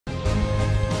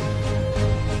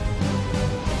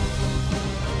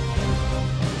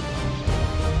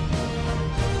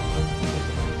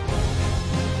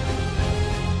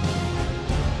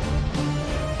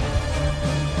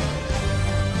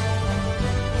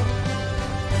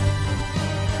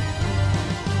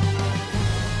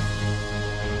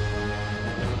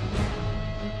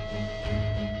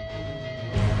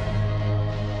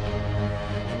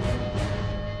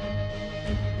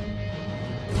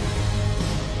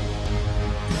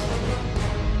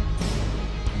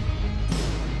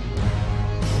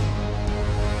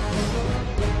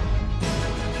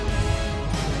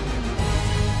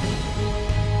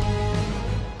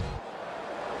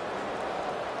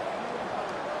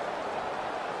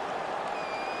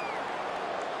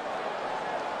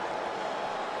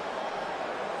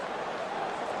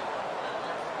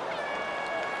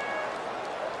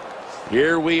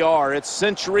Here we are at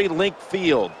CenturyLink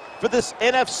Field for this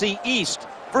NFC East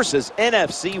versus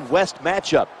NFC West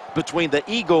matchup between the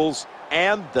Eagles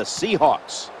and the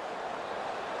Seahawks.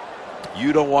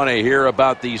 You don't want to hear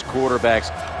about these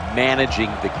quarterbacks managing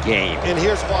the game. And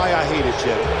here's why I hate it,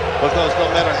 Jim. Because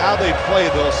no matter how they play,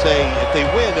 they'll say if they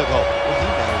win, they'll go, well, he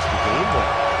managed the game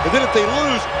well. And then if they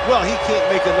lose, well, he can't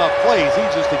make enough plays.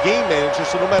 He's just a game manager,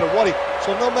 so no matter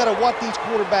what these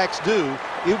quarterbacks do,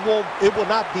 it will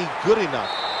not be good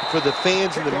enough for the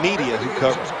fans and the media who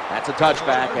cover. That's a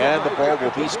touchback, and the ball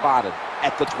will be spotted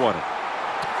at the 20.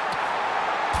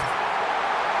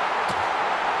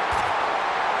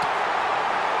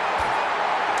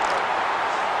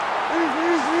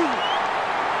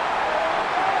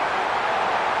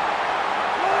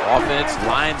 Offense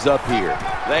lines up here.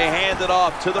 They hand it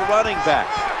off to the running back.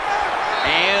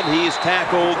 And he's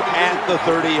tackled at the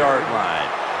 30-yard line.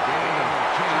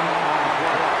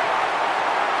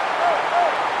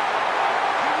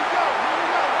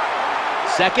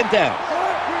 Second down.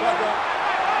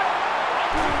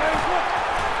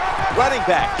 Running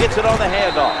back gets it on the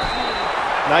handoff.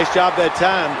 Nice job that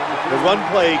time. The run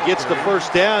play gets the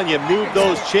first down. You move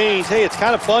those chains. Hey, it's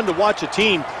kind of fun to watch a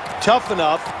team tough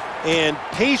enough and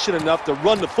patient enough to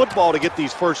run the football to get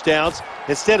these first downs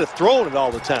instead of throwing it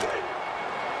all the time.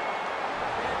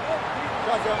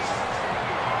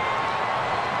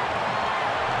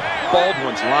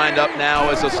 Baldwin's lined up now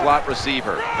as a slot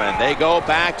receiver. And they go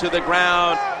back to the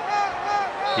ground.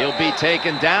 He'll be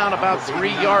taken down about 3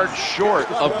 yards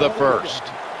short of the first.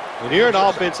 When you're an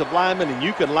offensive lineman and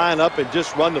you can line up and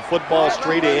just run the football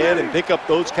straight ahead and pick up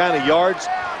those kind of yards,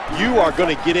 you are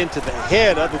going to get into the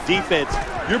head of the defense.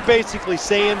 You're basically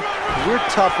saying, we're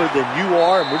tougher than you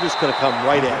are, and we're just going to come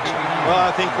right at you. Well,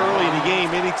 I think early in the game,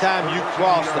 anytime you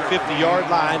cross the 50-yard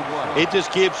line, it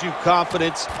just gives you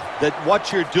confidence that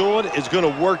what you're doing is going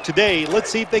to work today. Let's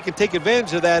see if they can take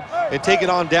advantage of that and take it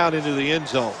on down into the end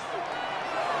zone.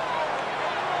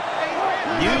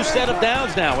 New set of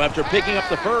downs now after picking up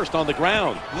the first on the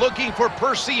ground. Looking for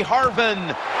Percy Harvin.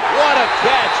 What a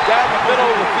catch down the middle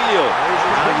of the field.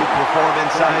 How you perform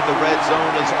inside the red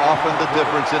zone is often the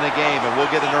difference in a game, and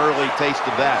we'll get an early taste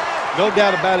of that. No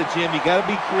doubt about it, Jim. You got to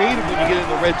be creative when you get in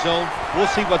the red zone. We'll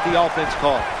see what the offense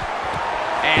calls.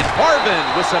 And Harvin,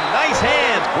 with some nice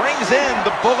hands, brings in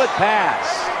the bullet pass.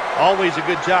 Always a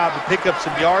good job to pick up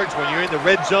some yards when you're in the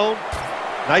red zone.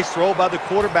 Nice throw by the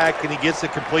quarterback, and he gets the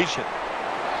completion.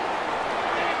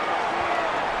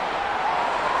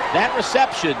 That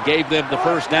reception gave them the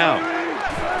first down.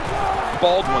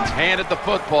 Baldwin's handed the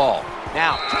football.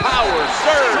 Now power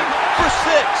surge for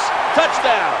 6.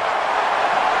 Touchdown.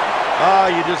 Ah,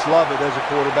 you just love it as a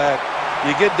quarterback.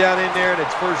 You get down in there and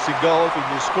it's first and goal. If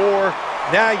you score,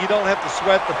 now you don't have to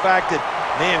sweat the fact that,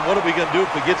 man, what are we going to do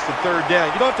if it gets to third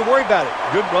down? You don't have to worry about it.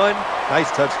 Good run,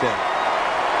 nice touchdown.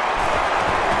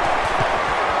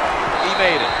 He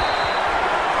made it.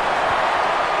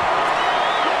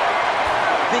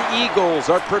 The Eagles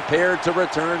are prepared to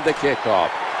return the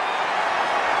kickoff.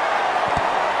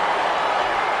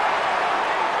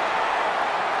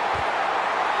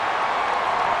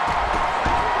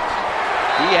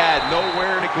 He had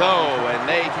nowhere to go, and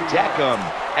they deck him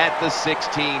at the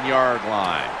 16-yard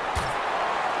line.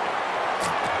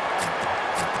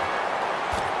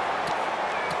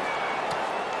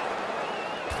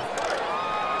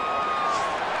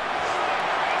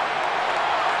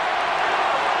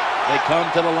 They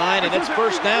come to the line, and it's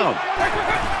first down.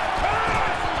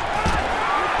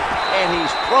 And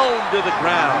he's thrown to the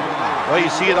ground. Well, you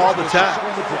see it all the time.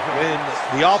 When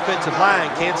the offensive line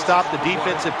can't stop the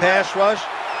defensive pass rush,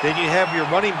 then you have your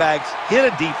running backs hit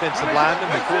a defensive lineman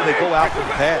before they go out for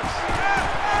the pass.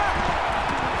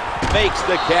 Makes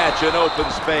the catch in open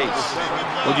space.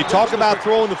 When you talk about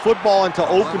throwing the football into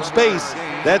open space,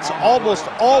 that's almost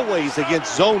always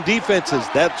against zone defenses.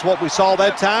 That's what we saw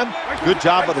that time. Good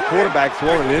job by the quarterback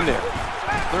throwing it in there.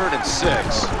 3rd and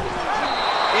 6.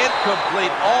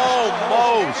 Incomplete,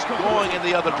 almost going in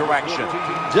the other direction.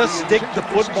 Just stick the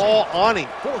football on him.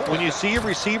 When you see a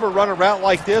receiver run a route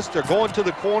like this, they're going to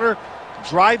the corner,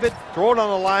 drive it, throw it on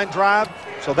a line drive,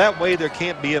 so that way there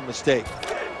can't be a mistake.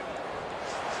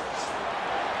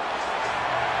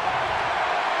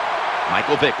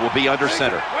 Michael Vick will be under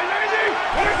center.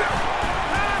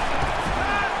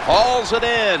 Hauls it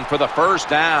in for the first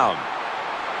down.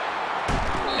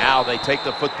 Now they take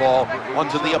the football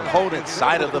onto the opponent's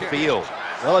side of the field.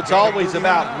 Well, it's always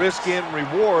about risk and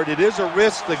reward. It is a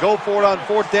risk to go for it on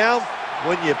 4th down.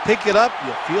 When you pick it up,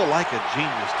 you feel like a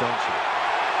genius, don't you?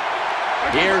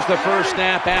 Here's the first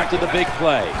snap after the big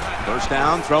play. First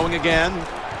down, throwing again.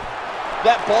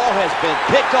 That ball has been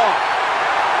picked off.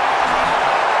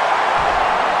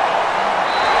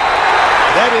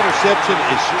 That interception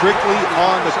is strictly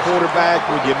on the quarterback.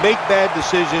 When you make bad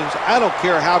decisions, I don't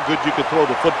care how good you can throw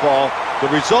the football.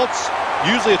 The results,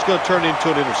 usually it's going to turn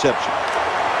into an interception.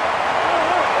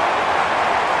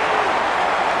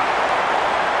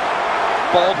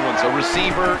 Baldwin's a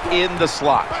receiver in the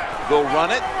slot. They'll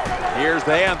run it. Here's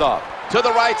the handoff to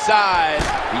the right side.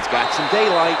 He's got some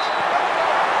daylight.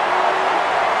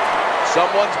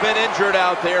 Someone's been injured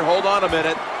out there. Hold on a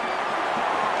minute.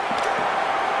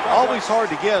 Always hard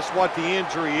to guess what the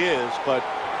injury is,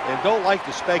 and don't like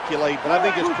to speculate, but I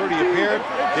think it's pretty apparent.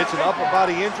 It's an upper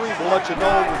body injury. We'll let you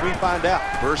know when we find out.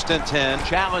 1st and 10,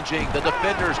 challenging the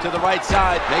defenders to the right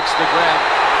side. Makes the grab.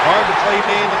 Hard to play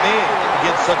man-to-man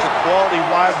against such a quality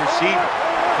wide receiver.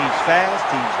 He's fast,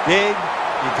 he's big.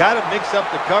 You got to mix up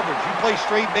the coverage. You play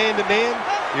straight man-to-man,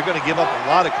 you're going to give up a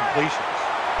lot of completions.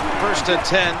 1st and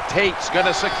 10, Tate's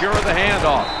going to secure the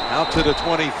handoff. Out to the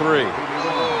 23.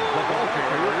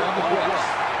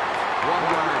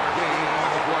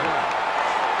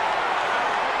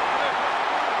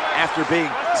 After being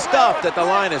stuffed at the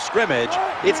line of scrimmage,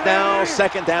 it's now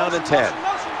 2nd down and 10.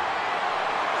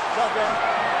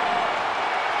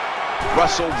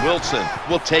 Russell Wilson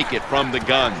will take it from the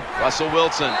gun. Russell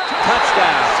Wilson,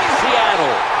 touchdown,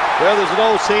 Seattle. Well, there's an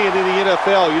old saying in the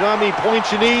NFL, you know how many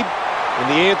points you need? And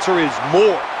the answer is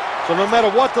more. So no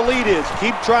matter what the lead is,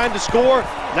 keep trying to score.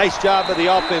 Nice job by the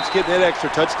offense getting that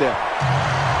extra touchdown.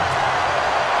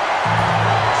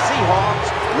 Seahawks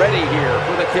ready here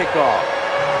for the kickoff.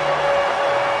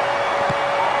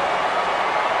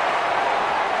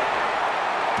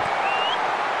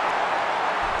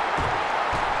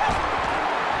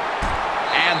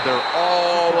 And they're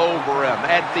all over him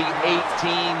at the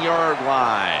 18-yard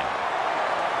line.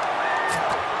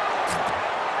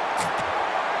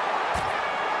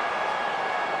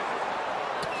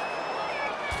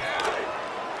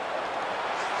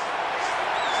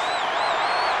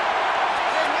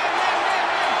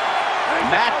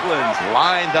 Macklin's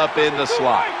lined up in the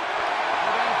slot.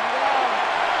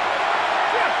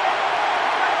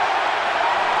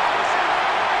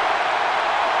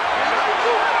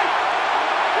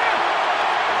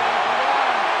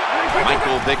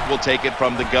 Michael Vick will take it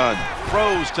from the gun.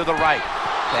 Throws to the right.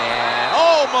 And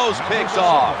almost picked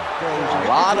off. A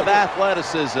lot of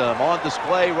athleticism on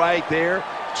display right there.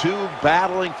 Two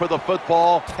battling for the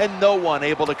football, and no one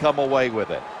able to come away with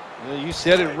it. Well, you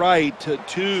said it right.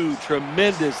 Two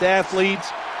tremendous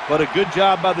athletes, but a good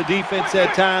job by the defense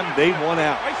that time. They won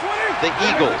out. The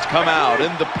Eagles come out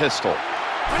in the pistol.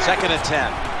 2nd and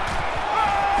 10.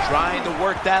 Trying to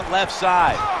work that left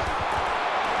side.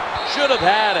 Should have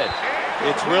had it.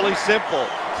 It's really simple.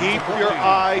 Keep your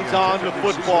eyes on the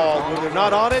football. When they're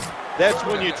not on it, that's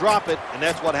when you drop it, and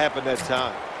that's what happened that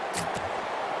time.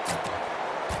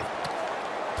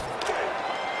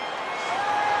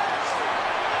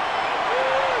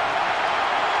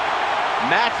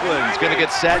 Macklin's going to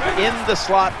get set in the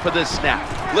slot for this snap.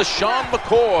 LaShawn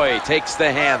McCoy takes the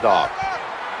handoff.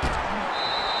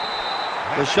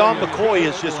 LaShawn McCoy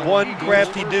is just one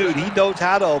crafty dude. He knows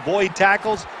how to avoid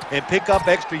tackles and pick up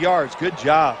extra yards. Good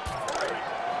job.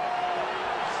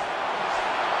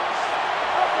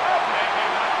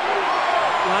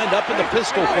 Lined up in the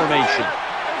pistol formation.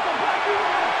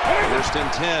 1st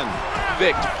and 10.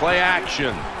 Vick play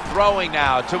action. Throwing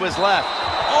now to his left.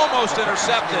 Almost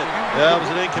intercepted. That was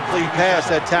an incomplete pass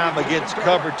that time against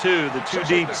cover 2, the two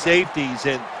deep safeties,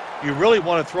 and you really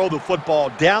want to throw the football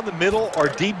down the middle or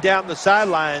deep down the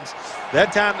sidelines.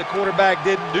 That time the quarterback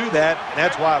didn't do that, and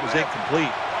that's why it was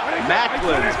incomplete.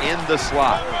 Macklin's in the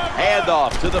slot.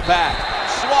 Handoff to the back.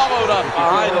 Swallowed up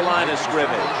behind the line of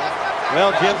scrimmage.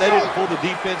 Well, Jim, they didn't pull the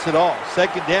defense at all.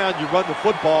 2nd down, you run the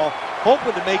football,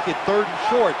 hoping to make it 3rd and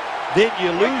short. Then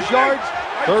you lose yards,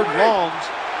 3rd longs.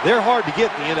 They're hard to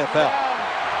get in the NFL.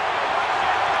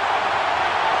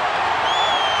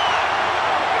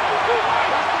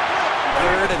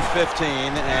 3rd and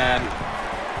 15, and the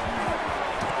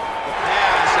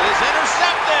pass is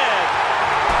intercepted.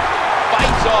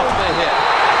 Bites off the hit.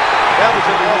 That was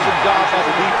an awesome job by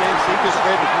the defense. He just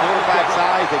read the quarterback's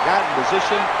eyes. They got in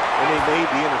position, and they made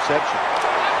the interception.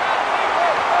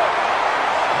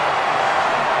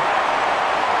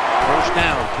 1st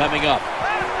down coming up.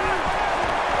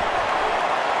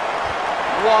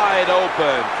 Wide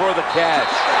open for the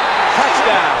catch.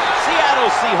 Touchdown,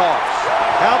 Seattle Seahawks.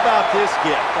 How about this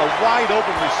get? A wide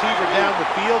open receiver down the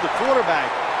field. The quarterback,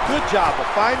 good job of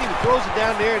finding him, throws it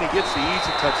down there, and he gets the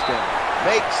easy touchdown.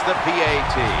 Makes the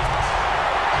PAT.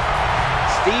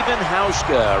 Stephen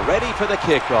Hauschka ready for the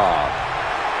kickoff.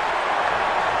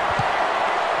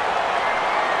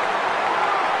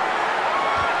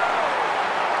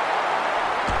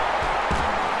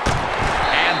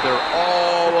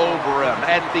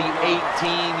 at the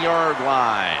 18-yard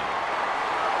line.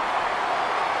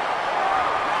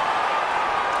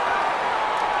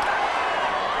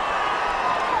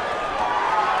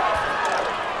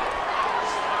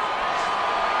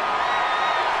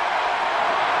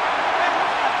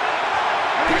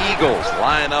 Eagles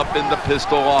line up in the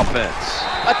pistol offense.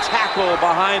 A tackle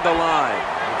behind the line.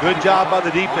 Good job by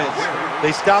the defense.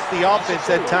 They stopped the offense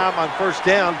that time on first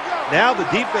down. Now the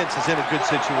defense is in a good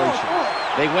situation.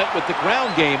 They went with the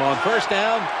ground game on first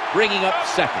down, bringing up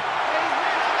second.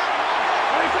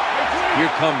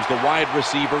 Here comes the wide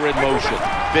receiver in motion.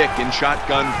 Vick in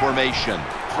shotgun formation.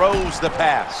 Throws the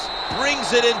pass.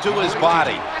 Brings it into his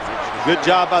body. Good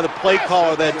job by the play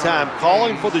caller that time,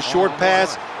 calling for the short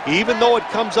pass. Even though it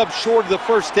comes up short of the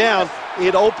first down,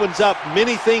 it opens up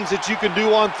many things that you can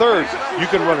do on third. You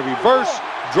can run a reverse,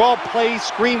 draw plays,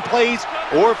 screen plays,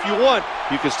 or if you want,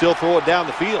 you can still throw it down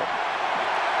the field.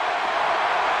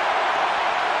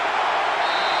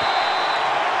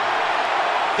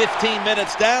 "15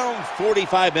 minutes down,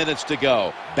 45 minutes to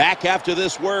go." Back after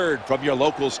this word from your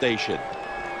local station.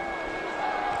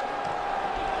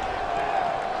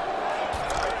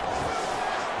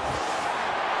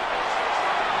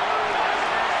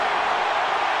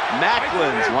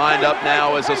 Macklin's lined up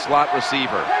now as a slot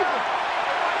receiver.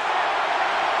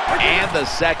 And the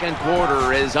second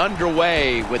quarter is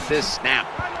underway with this snap.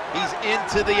 He's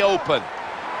into the open.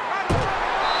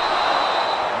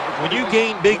 When you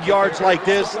gain big yards like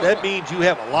this, that means you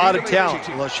have a lot of talent.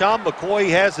 LaShawn McCoy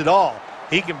has it all.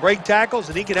 He can break tackles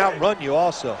and he can outrun you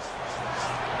also.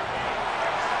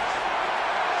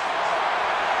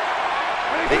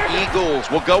 The Eagles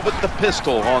will go with the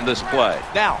pistol on this play.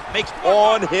 Now makes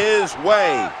on his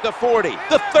way. The 40,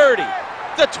 the 30,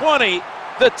 the 20,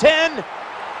 the 10.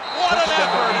 What an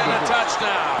effort and a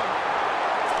touchdown.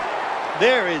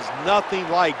 There is nothing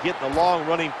like getting a long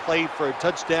running play for a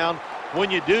touchdown.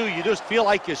 When you do, you just feel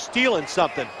like you're stealing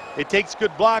something. It takes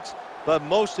good blocks, but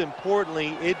most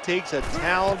importantly, it takes a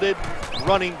talented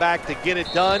running back to get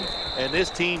it done, and this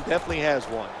team definitely has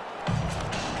one.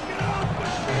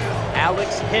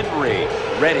 Alex Henry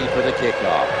ready for the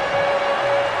kickoff.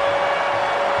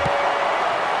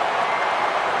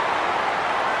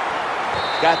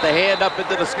 Got the hand up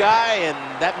into the sky, and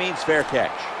that means fair catch.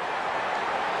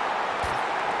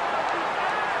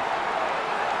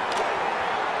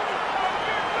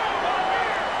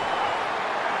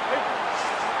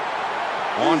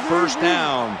 On first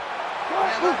down,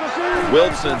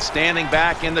 Wilson standing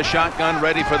back in the shotgun,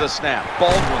 ready for the snap.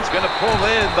 Baldwin's going to pull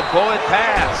in the bullet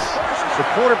pass. The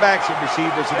quarterbacks and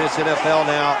receivers in this NFL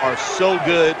now are so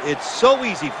good. It's so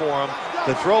easy for them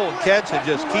to throw and catch and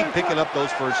just keep picking up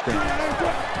those first downs.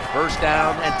 First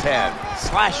down and 10.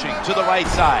 Slashing to the right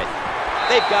side.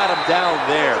 They've got him down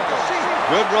there.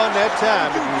 Good run that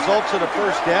time. It results in a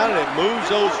first down, and it moves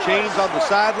those chains on the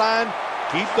sideline.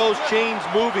 Keep those chains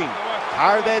moving.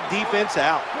 Tire that defense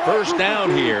out. First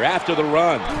down here after the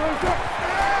run.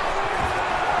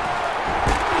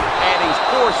 And he's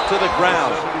forced to the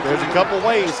ground. There's a couple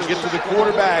ways to get to the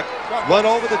quarterback. Run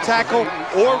over the tackle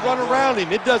or run around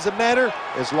him. It doesn't matter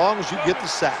as long as you get the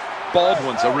sack.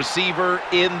 Baldwin's a receiver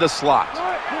in the slot.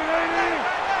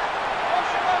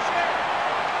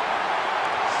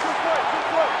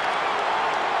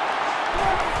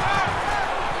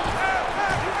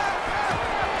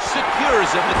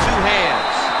 Secures it with two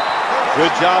hands.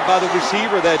 Good job by the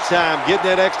receiver that time. Getting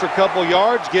that extra couple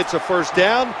yards, gets a first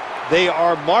down. They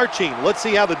are marching. Let's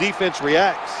see how the defense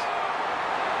reacts.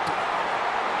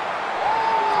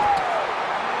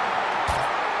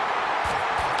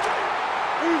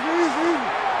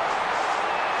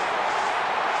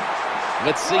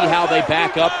 Let's see how they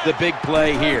back up the big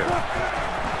play here.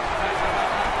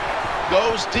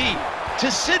 Goes deep to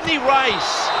Sidney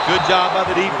Rice. Good job by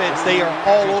the defense. They are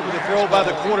all over the throw by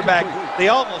the quarterback. They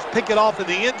almost pick it off in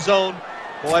the end zone.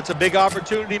 Well, that's a big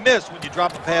opportunity missed when you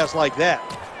drop a pass like that.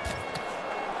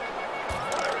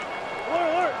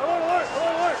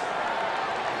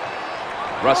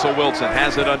 Russell Wilson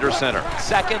has it under center.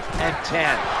 Second and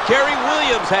 10. Kerry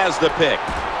Williams has the pick.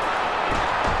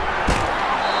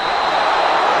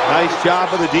 Nice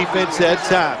job of the defense that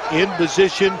time. In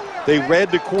position, they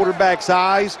read the quarterback's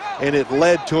eyes, and it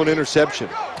led to an interception.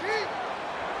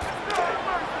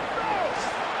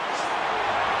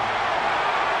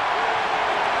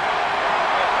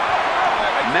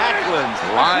 Macklin's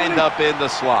lined up in the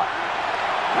slot.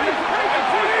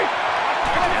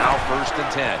 Now first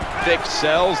and 10. Vick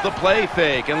sells the play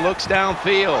fake and looks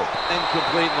downfield.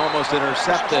 Incomplete and almost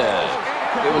intercepted.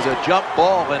 It was a jump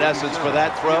ball, in essence, for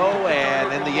that throw,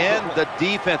 and in the end, the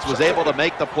defense was able to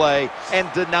make the play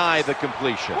and deny the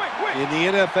completion. In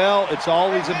the NFL, it's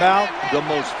always about the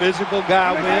most physical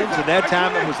guy wins, and that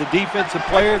time it was the defensive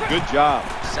player. Good job.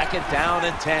 2nd down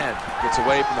and 10. Gets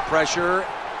away from the pressure.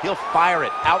 He'll fire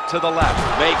it out to the left.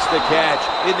 Makes the catch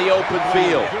in the open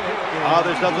field.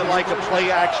 There's nothing like a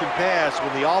play-action pass.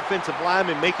 When the offensive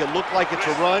linemen make it look like it's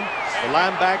a run, the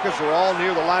linebackers are all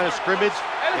near the line of scrimmage,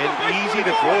 and easy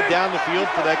to throw it down the field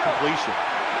for that completion.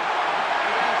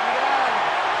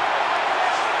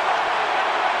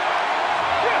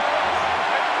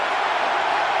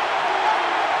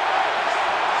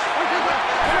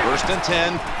 First and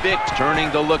 10, Vick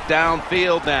turning to look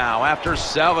downfield now after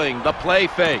selling the play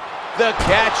fake. The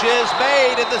catch is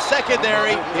made in the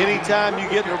secondary. Anytime you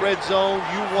get in the red zone,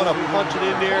 you want to punch it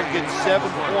in there and get 7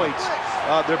 points.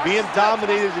 They're being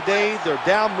dominated today. They're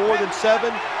down more than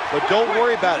 7, but don't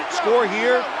worry about it. Score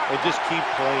here and just keep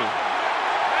playing.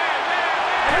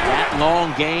 That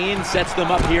long gain sets them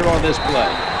up here on this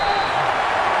play.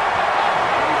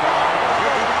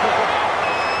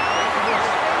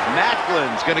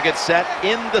 Macklin's going to get set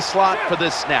in the slot for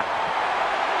this snap.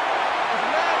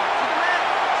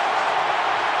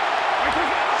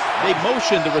 They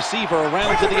motion the receiver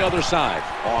around to the other side.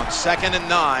 On 2nd and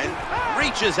 9,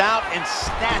 reaches out and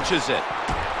snatches it.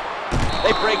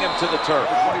 They bring him to the turf.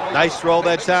 Nice throw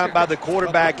that time by the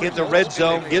quarterback in the red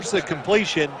zone. Gets the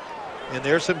completion, and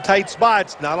there's some tight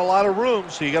spots. Not a lot of room,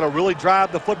 so you got to really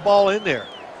drive the football in there.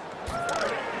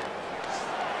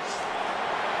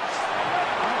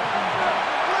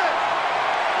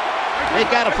 They've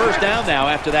got a 1st down now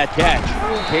after that catch.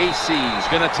 Casey's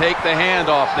going to take the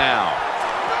handoff now.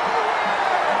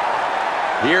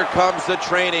 Here comes the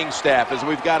training staff as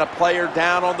we've got a player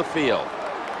down on the field.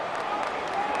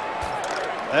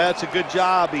 That's a good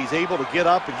job. He's able to get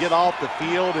up and get off the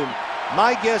field, and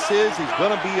my guess is he's going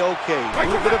to be okay. A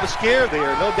little bit of a scare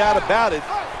there, no doubt about it.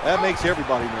 That makes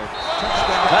everybody nervous.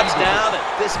 Touchdown.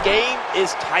 This game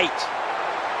is tight.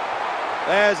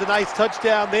 There's a nice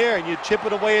touchdown there, and you chip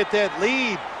it away at that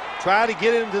lead. Try to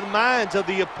get into the minds of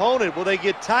the opponent. Will they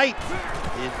get tight?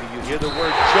 You hear the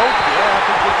word choke. Yeah, I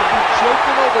think they could be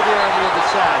choking over there on the other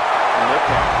side. Look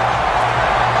at it.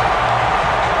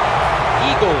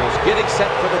 Eagles getting set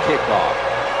for the kickoff.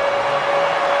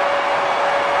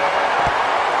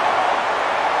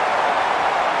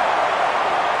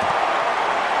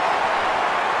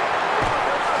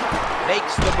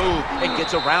 Makes the move and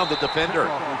gets around the defender.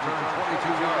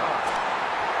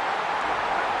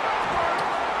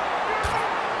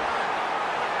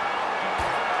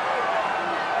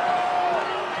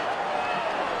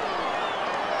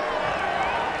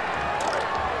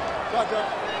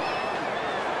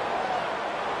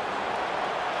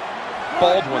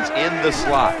 Baldwin's in the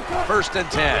slot. 1st and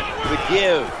 10. The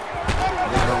give.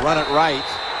 They're going to run it right.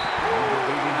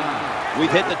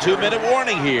 We've hit the 2-minute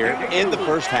warning here in the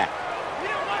 1st half.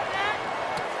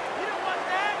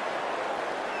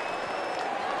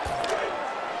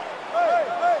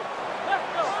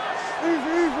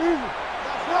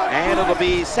 And it'll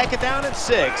be 2nd down and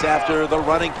 6 after the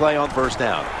running play on 1st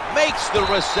down. Makes the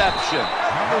reception.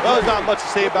 Well, there's not much to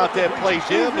say about that play,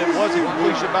 Jim. It was a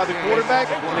completion by the quarterback,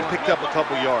 and it picked up a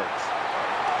couple yards.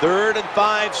 3rd and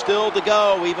 5 still to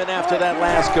go, even after that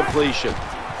last completion.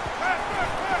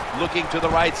 Looking to the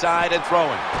right side and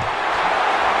throwing.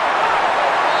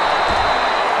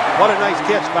 What a nice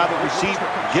catch by the receiver.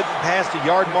 Getting past the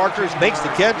yard markers, makes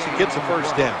the catch, and gets the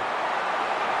 1st down.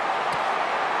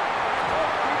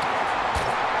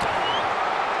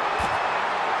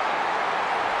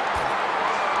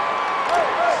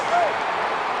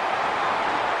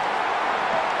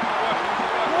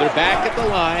 They're back at the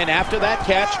line after that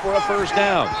catch for a 1st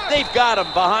down. They've got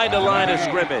him behind the line of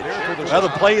scrimmage. Well, the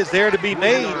play is there to be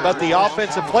made, but the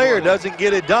offensive player doesn't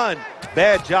get it done.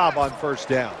 Bad job on 1st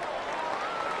down.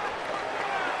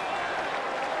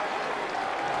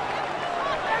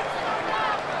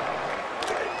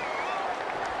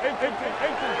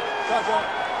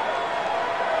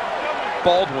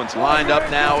 Baldwin's lined up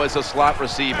now as a slot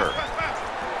receiver.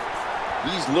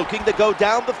 He's looking to go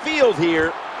down the field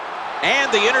here.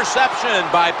 And the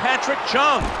interception by Patrick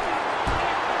Chung.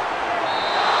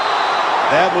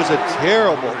 That was a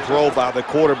terrible throw by the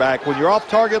quarterback. When you're off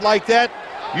target like that,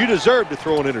 you deserve to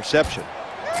throw an interception.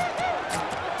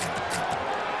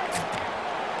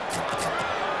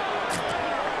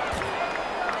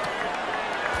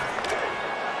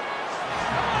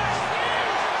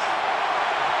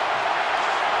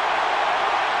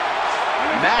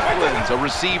 Macklin's a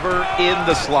receiver in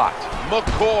the slot.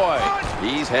 McCoy,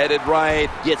 he's headed right,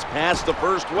 gets past the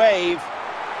 1st wave.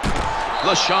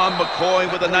 LaShawn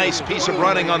McCoy with a nice piece of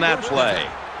running on that play.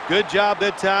 Good job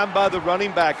that time by the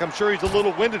running back. I'm sure he's a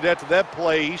little winded after that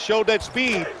play. He showed that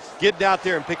speed, getting out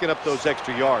there and picking up those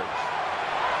extra yards.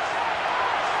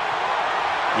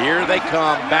 Here they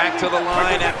come back to the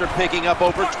line after picking up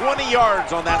over 20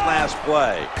 yards on that last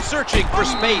play. Searching for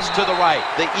space to the right.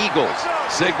 The Eagles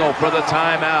signal for the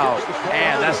timeout,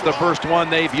 and that's the first one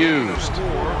they've used.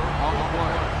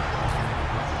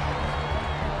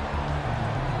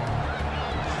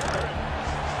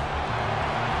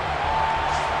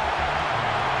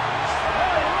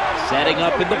 Setting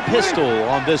up in the pistol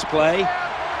on this play.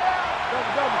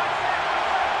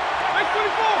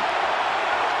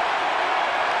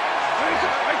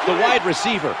 The wide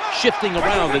receiver shifting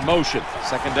around in motion.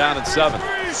 2nd down and 7.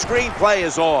 Screen play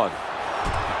is on.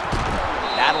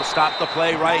 That'll stop the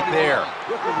play right there.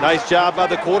 Nice job by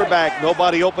the quarterback.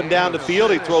 Nobody open down the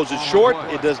field. He throws it short.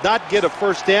 It does not get a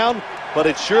first down, but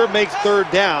it sure makes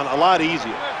 3rd down a lot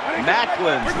easier.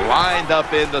 Macklin's lined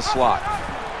up in the slot.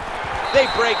 They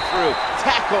break through,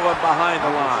 tackle him behind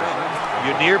the line.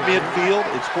 You're near midfield.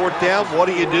 It's 4th down. What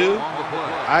do?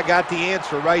 I got the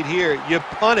answer right here. You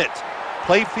punt it.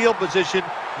 Play field position.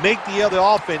 Make the other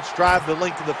offense drive the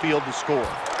length of the field to score.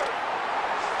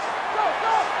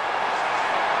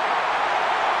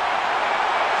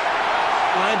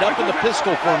 Lined up in the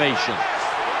pistol formation.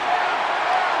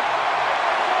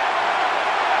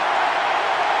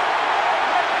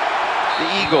 The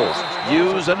Eagles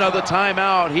use another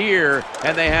timeout here,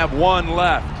 and they have 1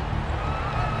 left.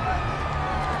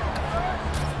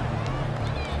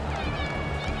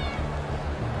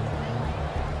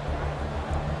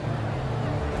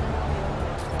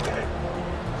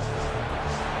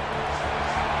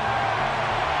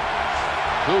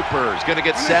 Cooper's going to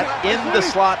get set in the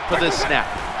slot for this snap.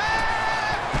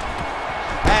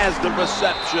 Has the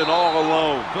reception all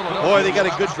alone. Boy, they got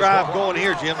a good drive going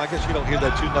here, Jim. I guess you don't hear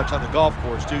that too much on the golf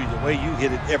course, do you? The way you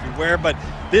hit it everywhere. But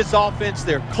this offense,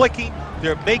 they're clicking.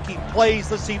 They're making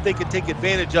plays. Let's see if they can take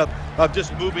advantage of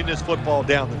just moving this football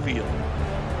down the field.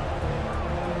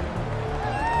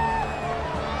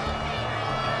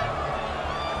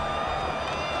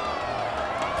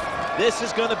 This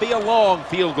is going to be a long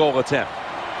field goal attempt.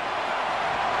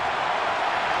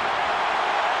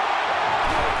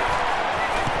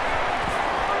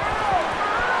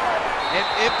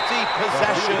 Empty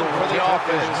possession for the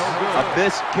offense. A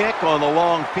missed kick on the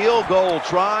long field goal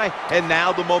try, and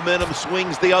now the momentum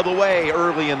swings the other way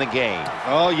early in the game.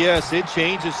 Oh, yes, it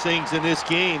changes things in this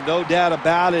game, no doubt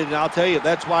about it. And I'll tell you,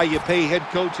 that's why you pay head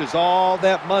coaches all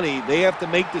that money. They have to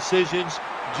make decisions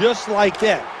just like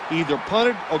that. Either punt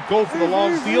it or go for the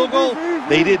long field goal.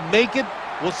 They didn't make it.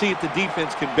 We'll see if the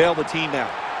defense can bail the team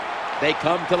out. They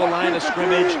come to the line of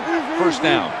scrimmage. 1st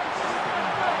down.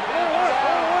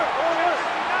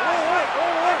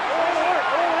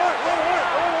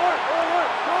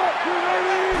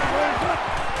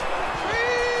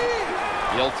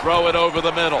 He'll throw it over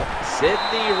the middle.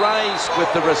 Sidney Rice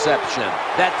with the reception.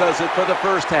 That does it for the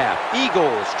first half.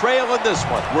 Eagles trail in this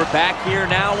one. We're back here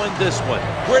now in this one,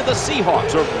 where the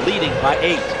Seahawks are leading by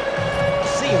 8.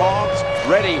 Seahawks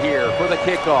ready here for the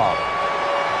kickoff.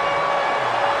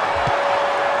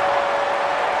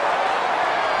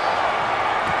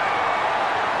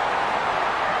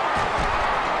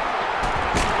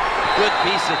 Good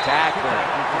piece of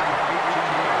tackling.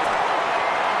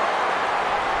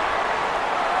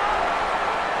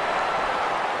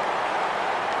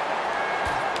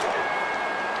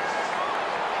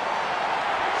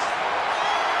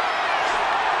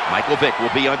 Michael Vick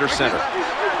will be under center.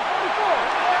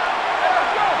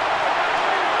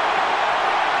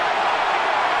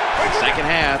 Second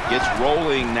half gets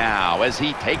rolling now as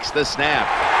he takes the snap.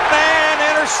 Man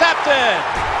intercepted.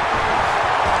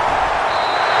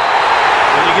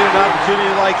 When you get an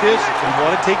opportunity like this, you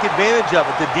want to take advantage of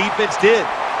it. The defense did.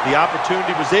 The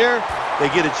opportunity was there.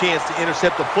 They get a chance to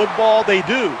intercept the football. They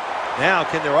do. Now,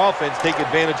 can their offense take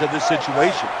advantage of this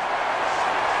situation?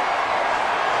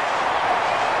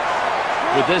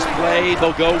 With this play,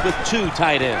 they'll go with 2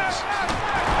 tight ends.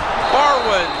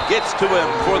 Barwin gets to him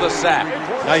for the sack.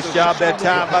 Nice job that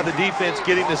time by the defense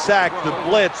getting the sack. The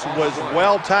blitz was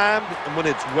well-timed, and when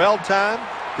it's well-timed,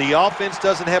 the offense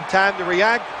doesn't have time to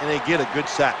react, and they get a good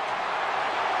sack.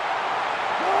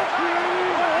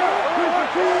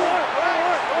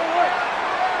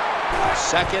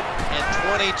 Second and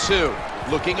 22.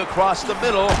 Looking across the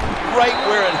middle, right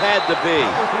where it had to be.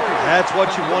 That's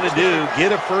what you want to do.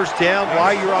 Get a first down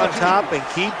while you're on top and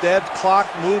keep that clock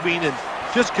moving and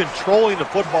just controlling the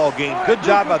football game. Good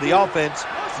job by the offense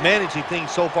managing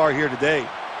things so far here today.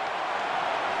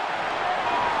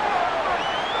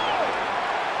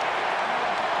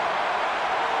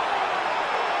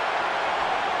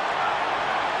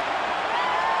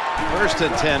 1st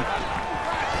and 10.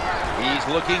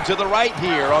 He's looking to the right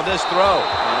here on this throw.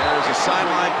 And there's a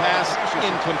sideline pass,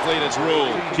 incomplete as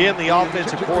ruled. Jim, the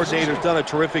offensive coordinator's done a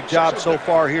terrific job so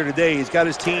far here today. He's got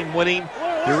his team winning.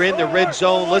 They're in the red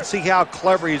zone. Let's see how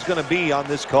clever he's going to be on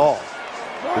this call.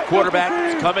 The quarterback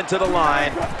is coming to the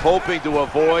line, hoping to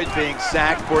avoid being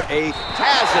sacked for a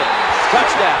has it.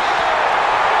 Touchdown.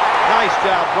 Nice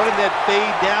job running that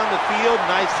fade down the field.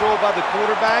 Nice throw by the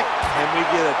quarterback, and we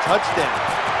get a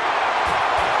touchdown.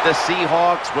 The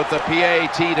Seahawks with the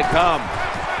PAT to come.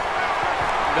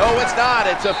 No, it's not.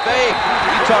 It's a fake.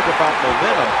 You talk about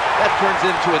momentum. That turns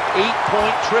into an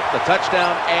 8-point trip, the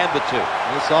touchdown and the 2.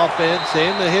 This offense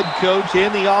and the head coach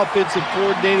and the offensive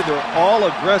coordinator, they're all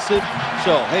aggressive.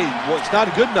 So, hey, well, it's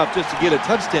not good enough just to get a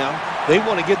touchdown. They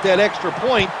want to get that extra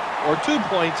point or 2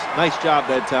 points. Nice job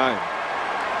that time.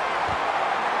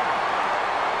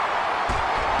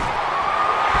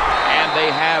 They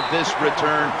have this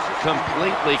return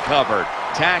completely covered,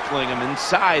 tackling him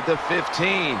inside the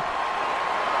 15.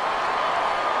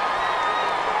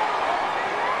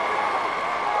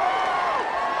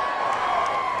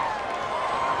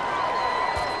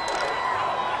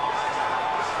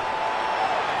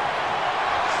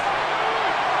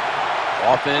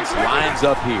 Offense lines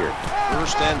up here.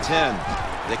 1st and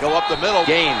 10. They go up the middle.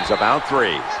 Game's about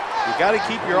 3. You got to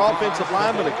keep your offensive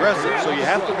lineman aggressive, so you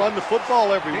have to run the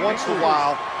football every once in a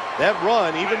while. That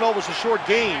run, even though it was a short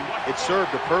game, it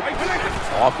served a purpose.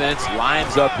 Offense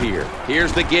lines up here.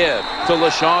 Here's the give to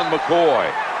LaShawn McCoy.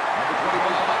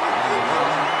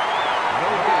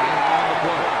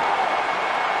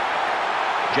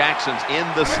 Jackson's in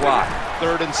the slot.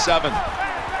 3rd and 7.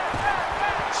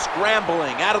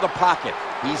 Scrambling out of the pocket.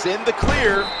 He's in the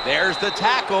clear. There's the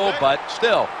tackle, but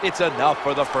still, it's enough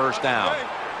for the 1st down.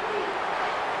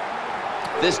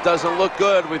 This doesn't look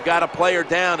good. We've got a player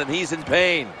down, and he's in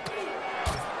pain.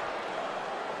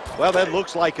 Well, that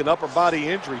looks like an upper body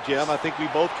injury, Jim. I think we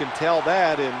both can tell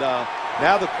that. And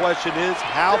now the question is,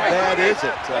 how bad is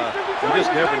it? We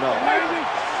just never know.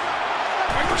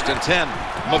 1st and 10.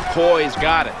 McCoy's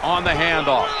got it on the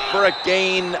handoff For a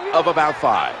gain of about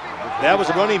 5. That was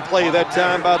a running play that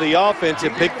time by the offense.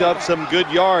 It picked up some good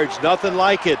yards. Nothing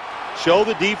like it. Show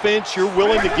the defense you're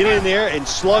willing to get in there and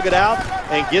slug it out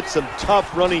and get some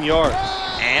tough running yards.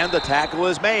 And the tackle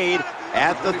is made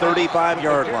at the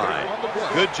 35-yard line.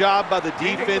 Good job by the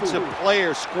defensive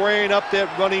player squaring up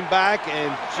that running back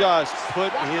and just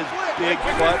put his big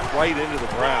butt right into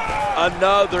the ground.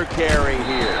 Another carry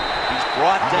here. He's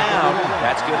brought down.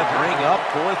 That's going to bring up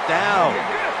 4th down.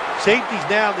 Safeties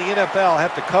now in the NFL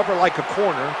have to cover like a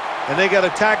corner, and they got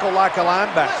to tackle like a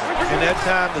linebacker. And that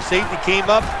time the safety came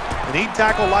up, and he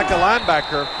tackled like a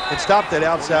linebacker and stopped that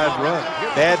outside run.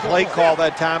 Bad play call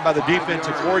that time by the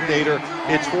defensive coordinator.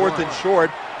 It's 4th and short.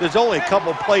 There's only a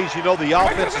couple plays you know the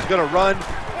offense is going to run.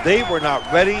 They were not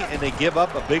ready, and they give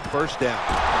up a big 1st down.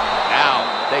 Now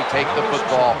they take the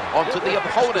football onto the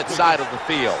opponent's side of the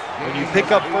field. When you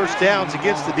pick up 1st downs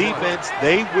against the defense,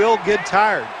 they will get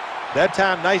tired. That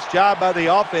time, nice job by the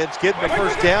offense getting the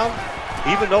 1st down,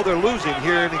 even though they're losing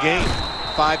here in the game.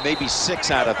 5, maybe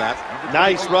 6 out of that.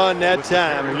 Nice run that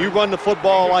time. When you run the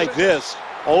football like this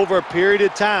over a period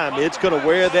of time, it's going to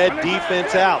wear that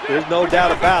defense out. There's no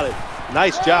doubt about it.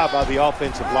 Nice job by the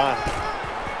offensive line.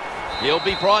 He'll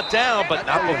be brought down, but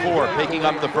not before picking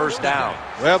up the 1st down.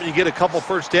 Well, when you get a couple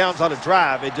 1st downs on a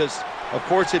drive, it just, of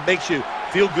course, it makes you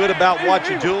feel good about what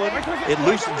you're doing. It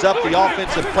loosens up the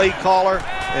offensive play caller,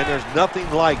 and there's nothing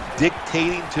like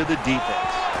dictating to the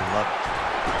defense. I love it.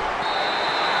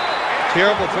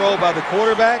 Terrible throw by the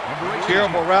quarterback.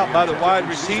 Terrible route by the wide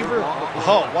receiver.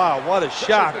 Oh, wow, what a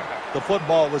shock. The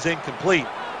football was incomplete.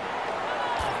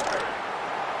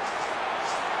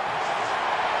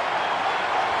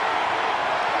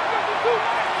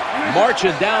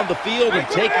 Marching down the field and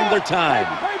taking their time.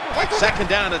 2nd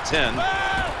down at 10.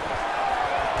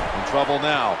 In trouble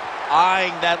now.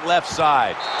 Eyeing that left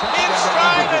side. In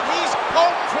stride, and he's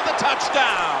home for the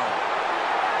touchdown.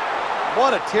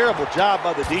 What a terrible job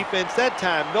by the defense. That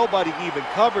time, nobody even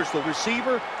covers the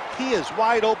receiver. He is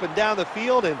wide open down the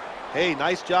field, and hey,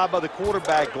 nice job by the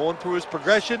quarterback going through his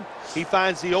progression. He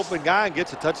finds the open guy and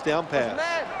gets a touchdown pass.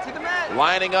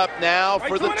 Lining up now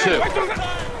for the 2.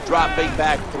 Dropping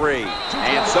back 3.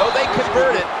 And so they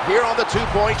convert it here on the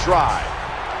 2-point try.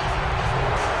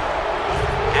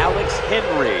 Alex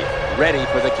Henry ready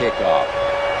for the kickoff.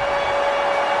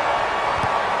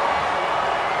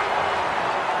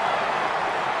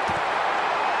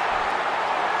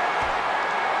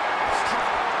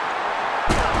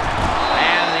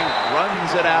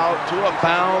 It out to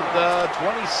about the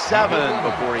 27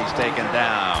 before he's taken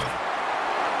down.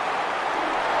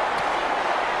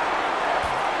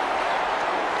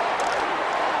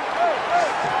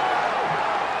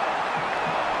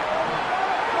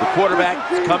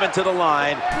 quarterback is coming to the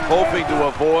line, hoping to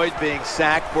avoid being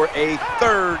sacked for a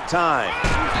third time.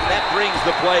 That brings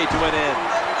the play to an end.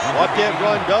 What that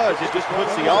run does, it just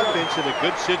puts the offense in a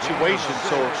good situation.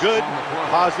 So a good,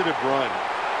 positive run.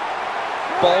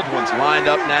 Baldwin's lined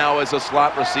up now as a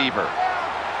slot receiver.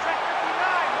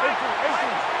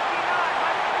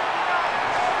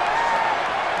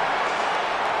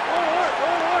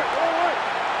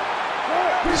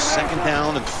 Second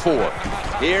down and 4.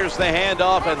 Here's the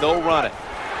handoff, and they'll run it.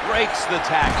 Breaks the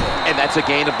tackle, and that's a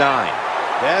gain of 9.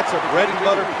 That's a bread and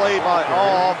butter play by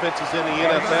all offenses in the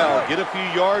NFL. Get a few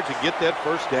yards and get that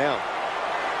first down.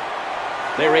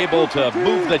 They're able to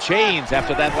move the chains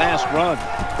after that last run.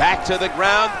 Back to the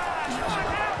ground.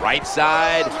 Right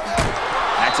side.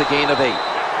 That's a gain of 8.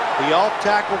 The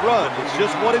off-tackle run, it's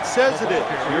just what it says it is.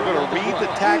 You're going to read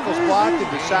the tackle's block and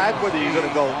decide whether you're going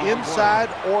to go inside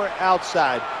or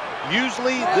outside.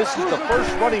 Usually, this is the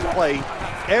first running play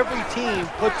every team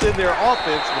puts in their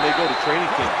offense when they go to training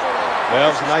camp. Well,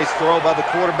 it was a nice throw by the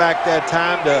quarterback that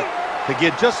time to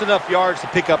get just enough yards to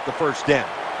pick up the first down.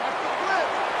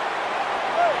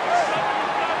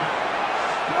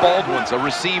 Baldwin's a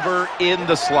receiver in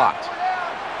the slot.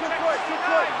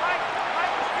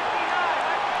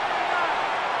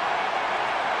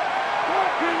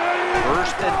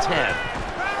 First and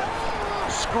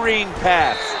 10. Screen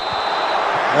pass.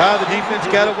 The defense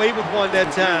got away with one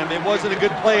that time. It wasn't a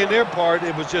good play in their part.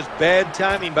 It was just bad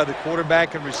timing by the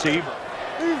quarterback and receiver.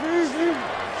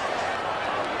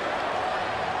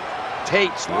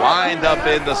 Tate's lined up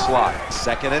in the slot.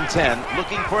 Second and 10,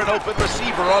 looking for an open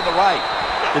receiver on the right.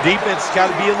 The defense has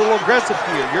got to be a little aggressive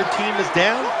here. Your team is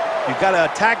down. You've got to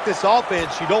attack this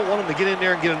offense. You don't want them to get in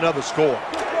there and get another score.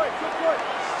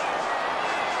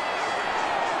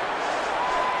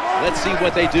 Let's see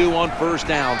what they do on first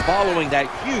down following that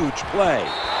huge play.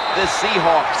 The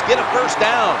Seahawks get a first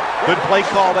down. Good play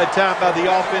call that time by the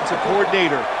offensive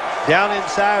coordinator. Down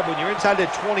inside, when you're inside that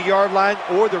 20-yard line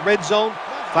or the red zone,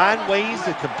 find ways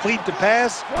to complete the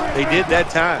pass. They did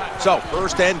that time. So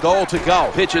first and goal to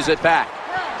go. Pitches it back.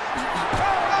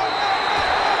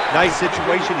 Nice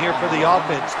situation here for the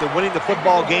offense. They're winning the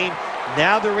football game.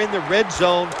 Now they're in the red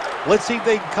zone. Let's see if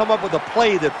they can come up with a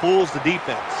play that fools the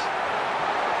defense.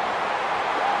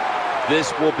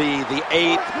 This will be the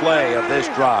 8th play of this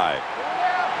drive.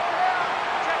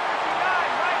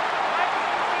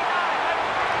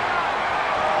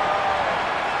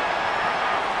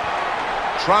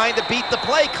 Trying to beat the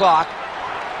play clock.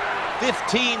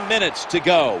 15 minutes to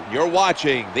go. You're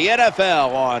watching the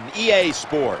NFL on EA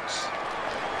Sports.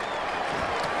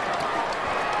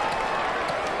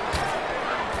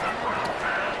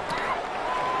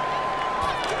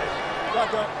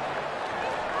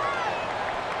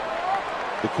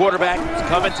 The quarterback is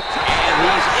coming, and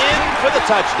he's in for the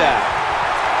touchdown.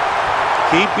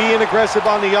 Keep being aggressive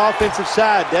on the offensive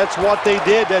side. That's what they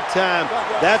did that time.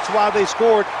 That's why they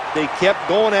scored. They kept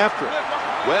going after it.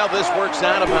 Well, this works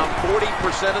out about 40%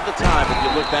 of the time if you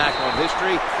look back on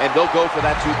history, and they'll go for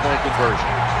that two-point conversion.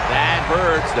 That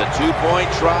hurts. The two-point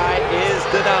try is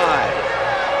denied.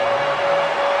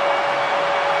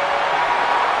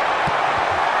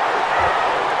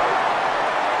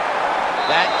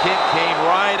 That kick came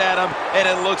right at him, and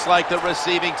it looks like the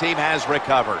receiving team has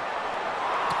recovered.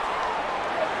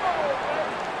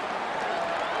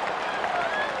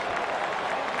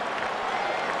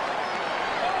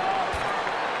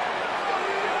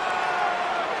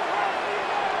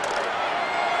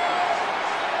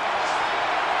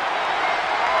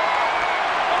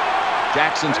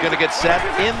 Jackson's going to get set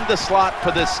in the slot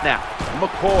for this snap.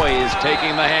 McCoy is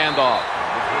taking the handoff.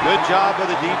 Good job by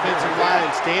the defensive line,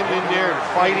 standing in there and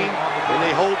fighting, and they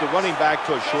hold the running back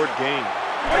to a short gain.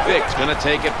 Vick's going to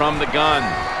take it from the gun.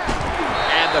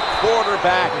 And the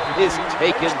quarterback is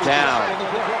taken down.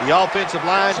 The offensive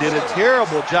line did a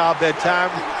terrible job that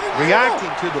time reacting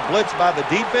to the blitz by the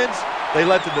defense. They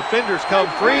let the defenders come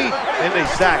free, and they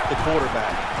sacked the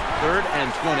quarterback. 3rd and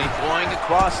 20, going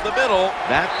across the middle.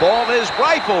 That ball is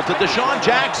rifled to Deshaun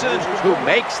Jackson, who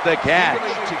makes the catch.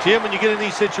 Jim, when you get in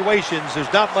these situations, there's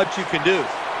not much you can do.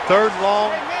 3rd and long,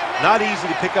 not easy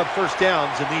to pick up first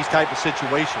downs in these type of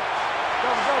situations.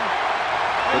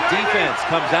 The defense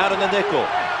comes out in the nickel.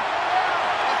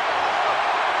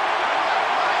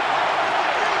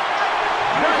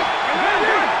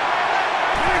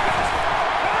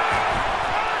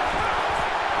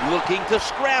 Looking to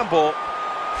scramble.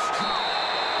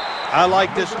 I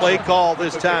like this play call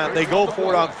this time. They go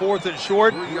for it on 4th and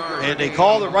short, and they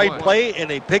call the right play, and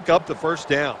they pick up the first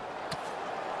down.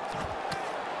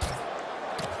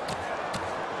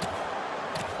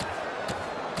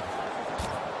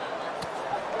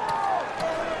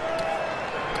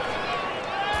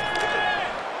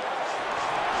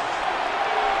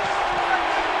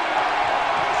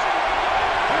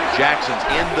 Jackson's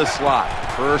in the slot.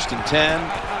 1st and 10.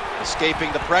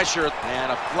 Escaping the pressure,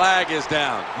 and a flag is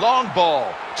down. Long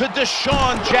ball to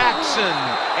Deshaun Jackson,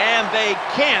 and they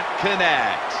can't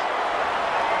connect.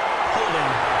 Holding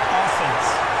offense.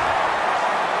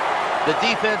 The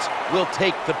defense will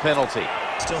take the penalty.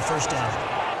 Still 1st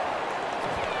down.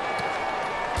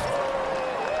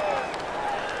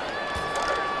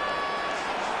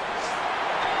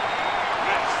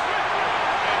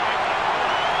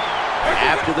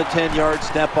 After the 10-yard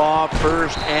step off,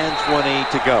 1st and 20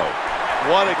 to go.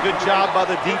 What a good job by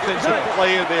the defensive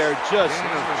player there. Just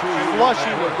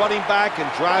flushing the running back and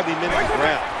driving him into the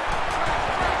ground.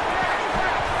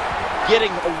 Getting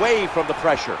away from the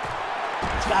pressure.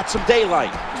 He's got some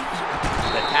daylight.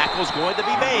 The tackle's going to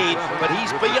be made, but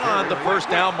he's beyond the 1st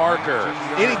down marker.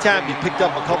 Anytime you picked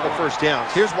up a couple 1st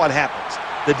downs, here's what happens.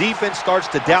 The defense starts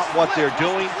to doubt what they're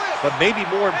doing, but maybe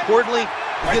more importantly,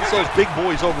 it gets those big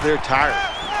boys over there tired.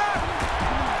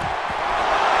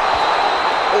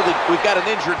 We've got an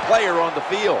injured player on the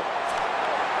field.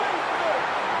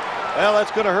 Well,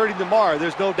 that's going to hurt him tomorrow.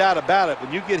 There's no doubt about it.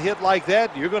 When you get hit like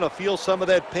that, you're going to feel some of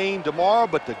that pain tomorrow.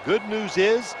 But the good news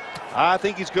is, I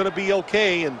think he's going to be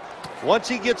okay. And once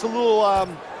he gets a little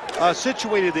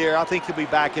situated there, I think he'll be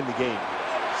back in the game.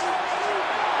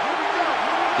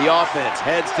 The offense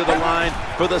heads to the line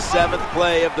for the 7th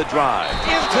play of the drive.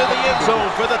 Into the end zone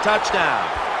for the touchdown.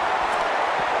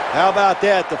 How about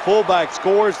that? The fullback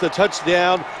scores the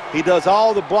touchdown. He does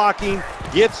all the blocking,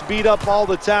 gets beat up all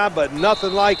the time, but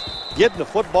nothing like getting the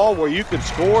football where you can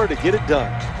score to get it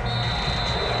done.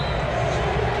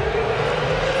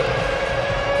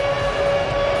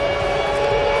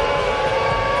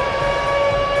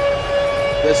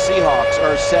 The Seahawks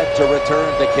are set to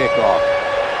return the kickoff.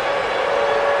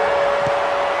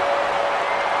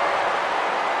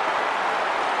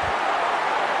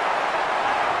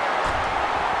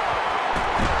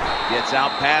 Gets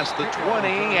out past the 20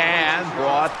 and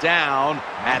brought down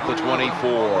at the 24.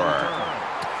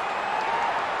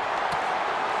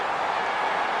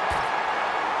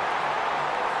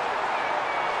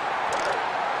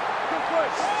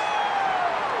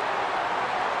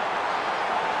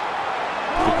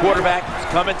 The quarterback is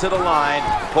coming to the line,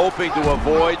 hoping to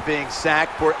avoid being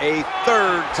sacked for a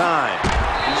 3rd time.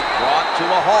 He's brought to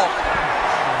a halt.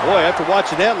 Boy, after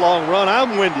watching that long run,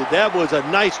 I'm winded. That was a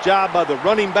nice job by the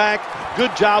running back.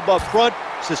 Good job up front,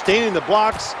 sustaining the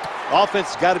blocks. Offense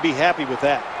has got to be happy with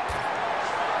that.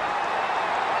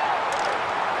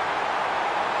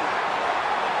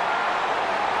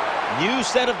 New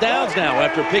set of downs now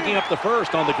after picking up the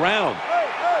 1st on the ground.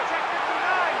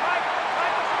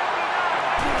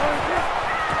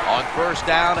 On 1st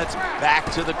down, it's back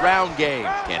to the ground game,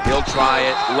 and he'll try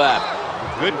it left.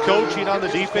 Good coaching on the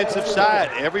defensive side.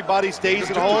 Everybody stays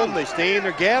at home, they stay in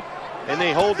their gap, and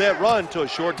they hold that run to a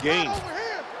short gain.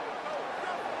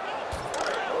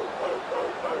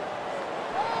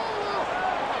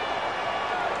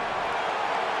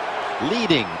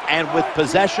 Leading and with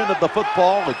possession of the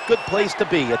football, a good place to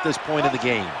be at this point in the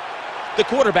game. The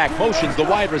quarterback motions the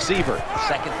wide receiver.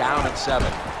 2nd down and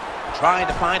 7. Trying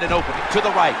to find an opening to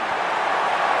the right.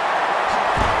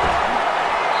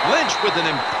 Lynch with an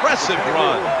impressive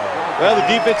run. Well, the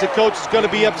defensive coach is going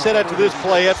to be upset after this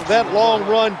play. After that long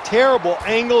run, terrible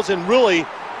angles, and really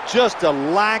just a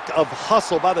lack of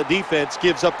hustle by the defense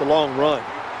gives up the long run.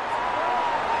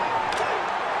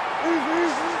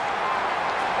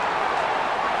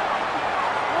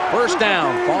 First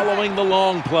down following the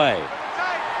long play.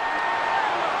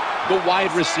 The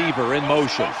wide receiver in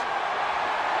motion.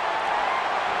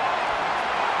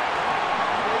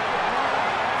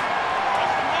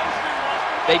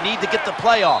 They need to get the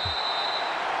play off.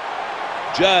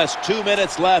 Just 2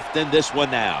 minutes left in this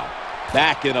one now.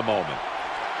 Back in a moment.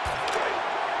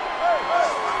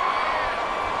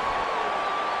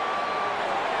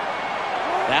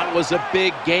 That was a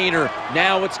big gainer.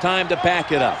 Now it's time to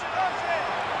back it up.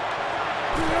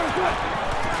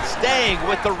 Staying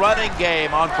with the running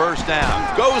game on 1st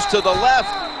down. Goes to the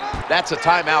left. That's a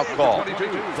timeout call.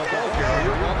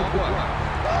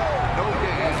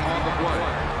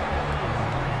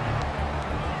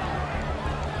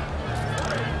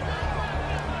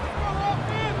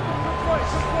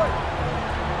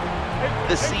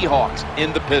 The Seahawks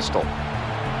in the pistol.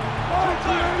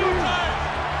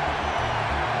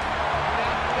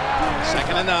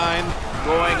 2nd and 9.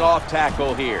 Going off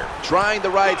tackle here. Trying the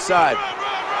right side.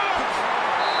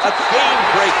 A game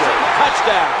breaker.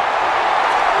 Touchdown.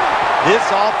 This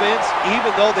offense,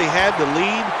 even though they had the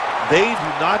lead, they do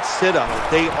not sit on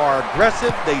it. They are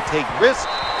aggressive. They take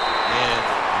risks. And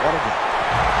what a game.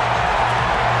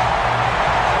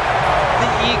 The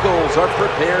Eagles are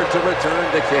prepared to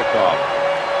return to kickoff.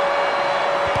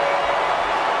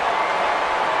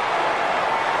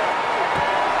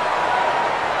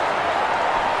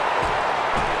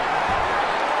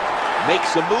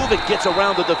 Makes a move and gets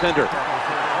around the defender.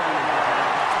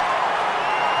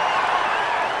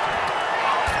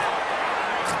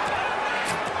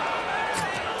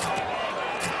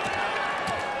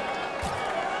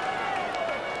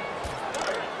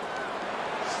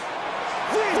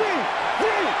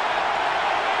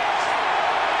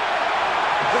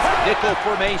 Nickel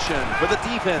formation for the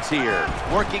defense here.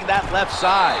 Working that left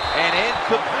side. An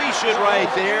incompletion right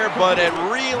there, but it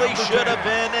really should have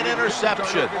been an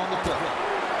interception.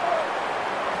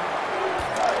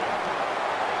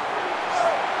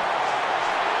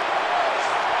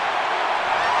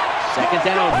 Second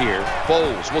down here.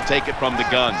 Foles will take it from the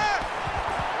gun.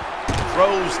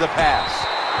 Throws the pass.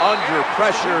 Under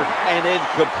pressure and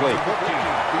incomplete.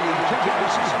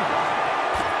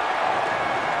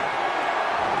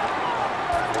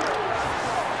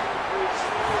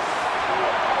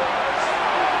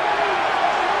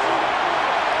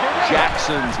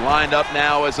 Jackson's lined up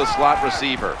now as a slot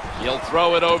receiver. He'll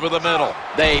throw it over the middle.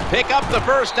 They pick up the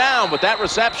first down with that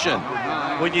reception.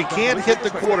 When you can't hit the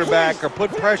quarterback or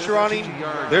put pressure on him,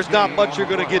 there's not much you're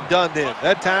going to get done then.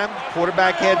 That time,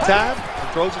 quarterback had time and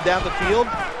throws it down the field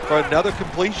for another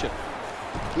completion.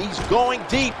 He's going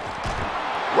deep.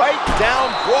 Right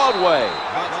down Broadway.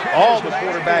 All the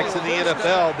quarterbacks in the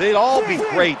NFL, they'd all be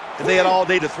great if they had all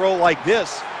day to throw like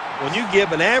this. When you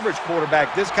give an average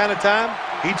quarterback this kind of time,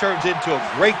 he turns into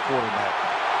a great quarterback.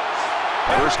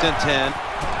 First and 10.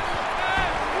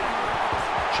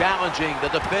 Challenging the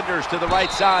defenders to the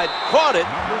right side. Caught it,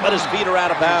 but his feet are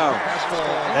out of bounds.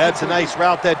 That's a nice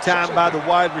route that time by the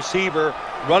wide receiver,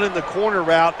 running the corner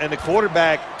route, and the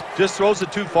quarterback just throws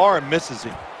it too far and misses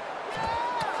him.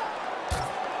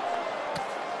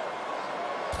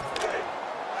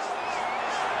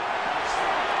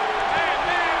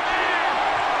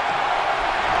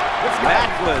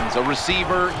 Macklin's a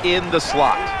receiver in the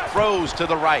slot. Throws to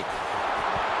the right.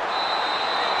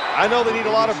 I know they need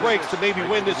a lot of breaks to maybe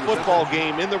win this football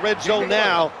game. In the red zone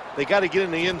now, they got to get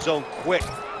in the end zone quick.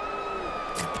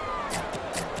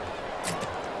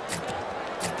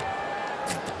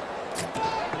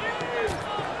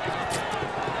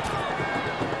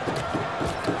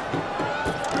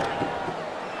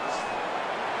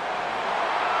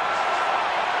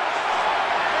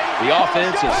 The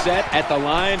offense is set at the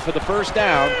line for the first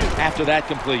down after that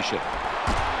completion.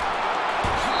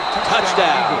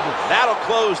 Touchdown. That'll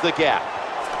close the gap.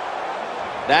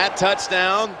 That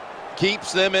touchdown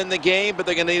keeps them in the game, but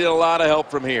they're going to need a lot of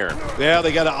help from here. Yeah,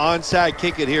 they got an onside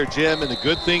kick it here, Jim, and the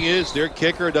good thing is their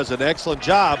kicker does an excellent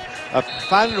job of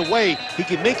finding a way he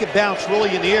can make it bounce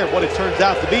really in the air. What it turns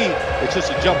out to be, it's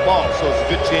just a jump ball, so it's a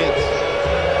good chance.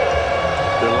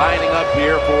 They're lining up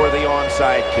here for the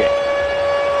onside kick.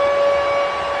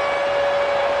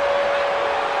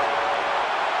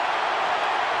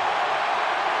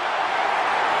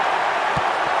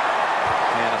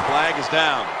 Flag is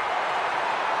down.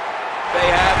 They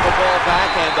have the ball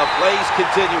back and the play's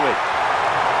continuing.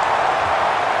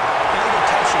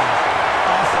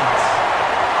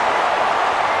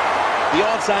 The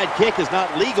onside kick is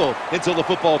not legal until the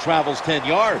football travels 10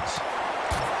 yards.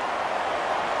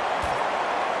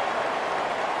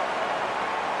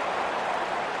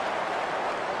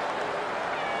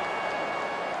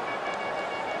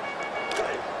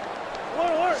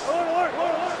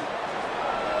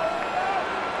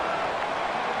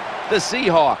 The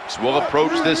Seahawks will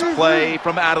approach this play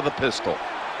from out of the pistol.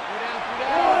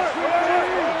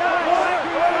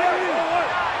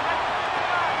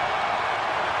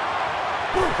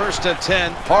 First and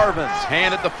 10. Harvin's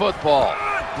handed the football.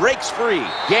 Breaks free.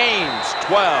 Gains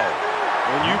 12.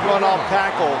 When you run off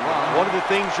tackle, one of the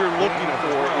things you're looking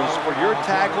for is for your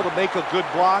tackle to make a good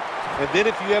block. And then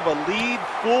if you have a lead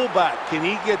fullback, can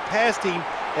he get past him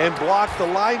and block the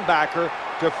linebacker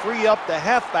to free up the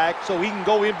halfback so he can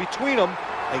go in between them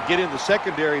and get in the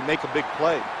secondary and make a big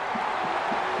play.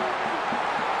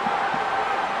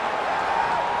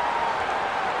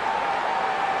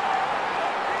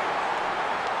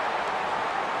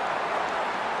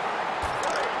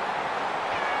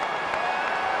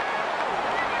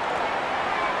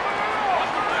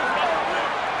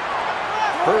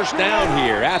 First down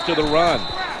here after the run.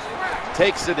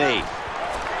 Takes a knee.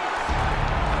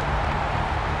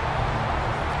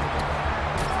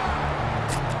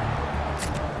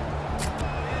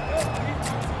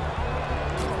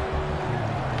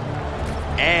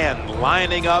 And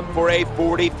lining up for a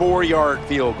 44-yard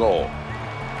field goal.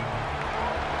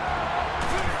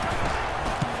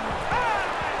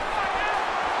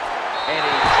 And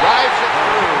he drives it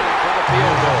through for the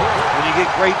field goal. When you get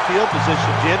great field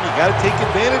position, Jim, you got to take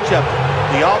advantage of it.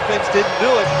 The offense didn't do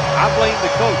it. I blame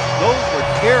the coach. Those were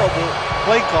terrible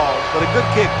play calls, but a good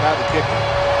kick by the kicker.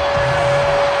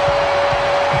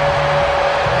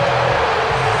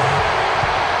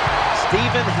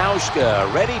 Steven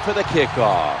Hauschka ready for the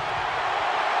kickoff.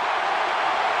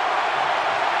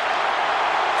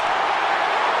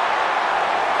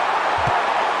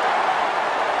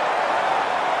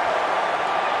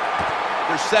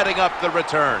 They're setting up the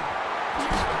return.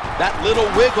 That little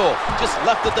wiggle just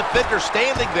left the defender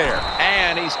standing there.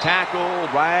 And he's tackled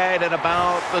right at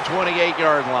about the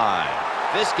 28-yard line.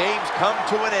 This game's come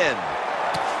to an end.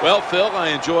 Well, Phil, I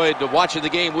enjoyed watching the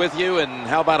game with you, and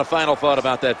how about a final thought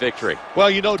about that victory? Well,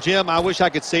 you know, Jim, I wish I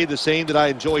could say the same, that I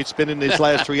enjoyed spending these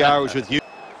last 3 hours with you.